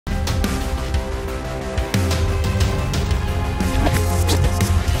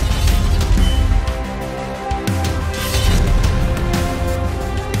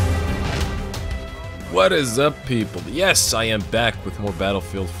What is up, people? Yes, I am back with more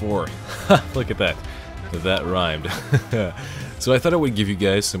Battlefield 4. Look at that. That rhymed. So I thought I would give you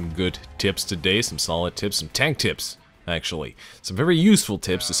guys some good tips today, some solid tips, some tank tips, actually. Some very useful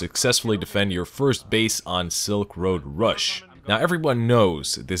tips to successfully defend your first base on Silk Road Rush. Now, everyone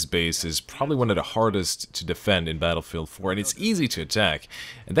knows this base is probably one of the hardest to defend in Battlefield 4, and it's easy to attack.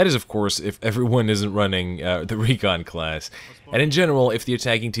 And that is, of course, if everyone isn't running the Recon class. And in general, if the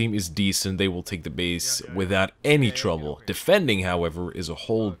attacking team is decent, they will take the base without any trouble. Defending, however, is a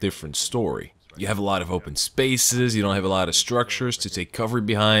whole different story. You have a lot of open spaces, you don't have a lot of structures to take cover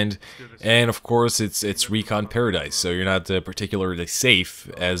behind, and of course it's Recon Paradise, so you're not particularly safe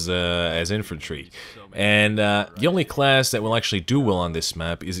as infantry. And the only class that will actually do well on this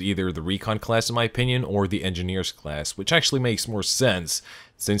map is either the Recon class, in my opinion, or the Engineers class, which actually makes more sense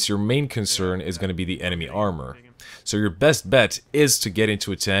since your main concern is going to be the enemy armor. So your best bet is to get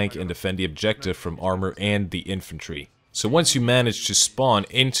into a tank and defend the objective from armor and the infantry. So once you manage to spawn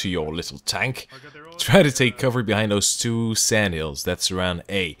into your little tank, try to take cover behind those two sandhills that surround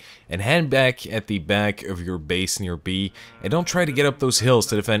A, and hand back at the back of your base near B, and don't try to get up those hills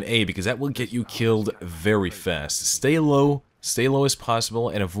to defend A, because that will get you killed very fast. Stay low as possible,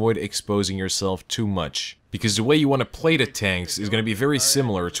 and avoid exposing yourself too much. Because the way you want to play the tanks is going to be very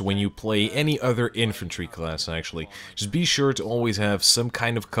similar to when you play any other infantry class, actually. Just be sure to always have some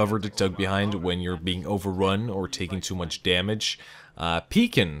kind of cover to tug behind when you're being overrun or taking too much damage.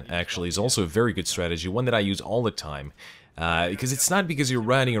 Peeking, actually, is also a very good strategy, one that I use all the time. Because it's not because you're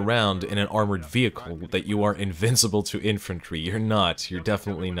riding around in an armored vehicle that you are invincible to infantry. You're not. You're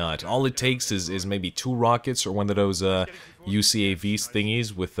definitely not. All it takes is maybe 2 rockets or one of those UCAV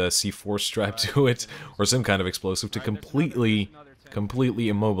thingies with C4 strapped to it, or some kind of explosive to completely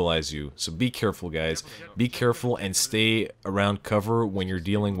immobilize you. So be careful, guys. Be careful and stay around cover when you're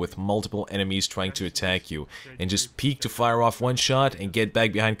dealing with multiple enemies trying to attack you. And just peek to fire off one shot and get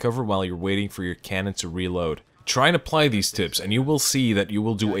back behind cover while you're waiting for your cannon to reload. Try and apply these tips, and you will see that you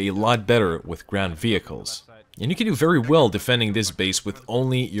will do a lot better with ground vehicles. And you can do very well defending this base with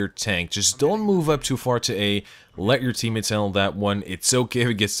only your tank. Just don't move up too far to A, let your teammates handle that one. It's okay if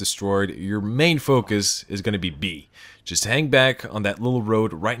it gets destroyed. Your main focus is going to be B. Just hang back on that little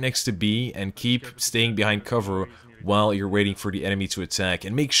road right next to B and keep staying behind cover while you're waiting for the enemy to attack,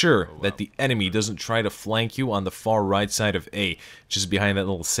 and make sure that the enemy doesn't try to flank you on the far right side of A, just behind that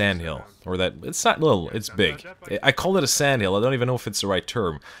little sandhill. Or that, it's not little, it's big. I call it a sandhill. I don't even know if it's the right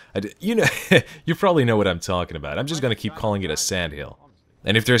term. You know, you probably know what I'm talking about. I'm just gonna keep calling it a sandhill.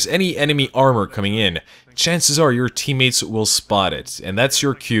 And if there's any enemy armor coming in, chances are your teammates will spot it, and that's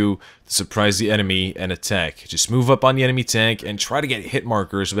your cue to surprise the enemy and attack. Just move up on the enemy tank and try to get hit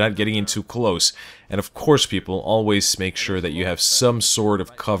markers without getting in too close. And of course, people, always make sure that you have some sort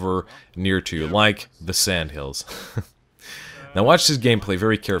of cover near to you, like the sandhills. Now watch this gameplay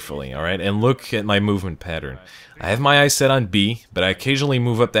very carefully, alright, and look at my movement pattern. I have my eyes set on B, but I occasionally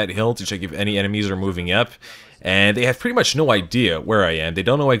move up that hill to check if any enemies are moving up. And they have pretty much no idea where I am. They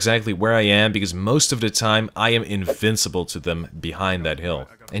don't know exactly where I am because most of the time I am invincible to them behind that hill.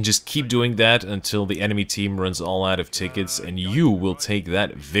 And just keep doing that until the enemy team runs all out of tickets and you will take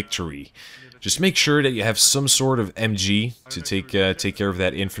that victory. Just make sure that you have some sort of MG to take care of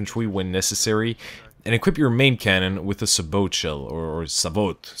that infantry when necessary. And equip your main cannon with a sabot shell, or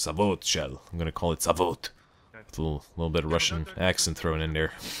sabot shell. I'm gonna call it sabot. With a little bit of Russian accent thrown in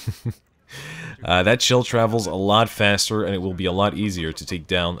there. That shell travels a lot faster and it will be a lot easier to take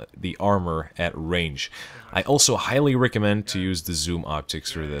down the armor at range. I also highly recommend to use the zoom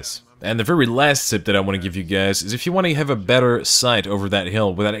optics for this. And the very last tip that I want to give you guys is if you want to have a better sight over that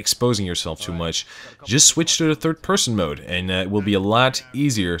hill without exposing yourself too much, just switch to the third person mode and it will be a lot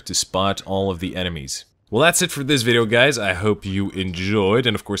easier to spot all of the enemies. Well, that's it for this video, guys. I hope you enjoyed,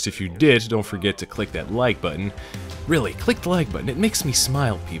 and of course if you did, don't forget to click that like button. Really, click the like button. It makes me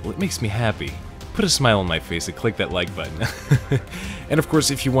smile, people. It makes me happy. Put a smile on my face and click that like button. And of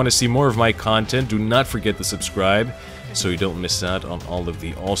course, if you want to see more of my content, do not forget to subscribe so you don't miss out on all of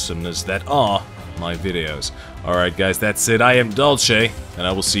the awesomeness that are my videos. Alright guys, that's it. I am Dolce, and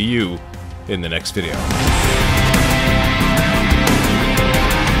I will see you in the next video.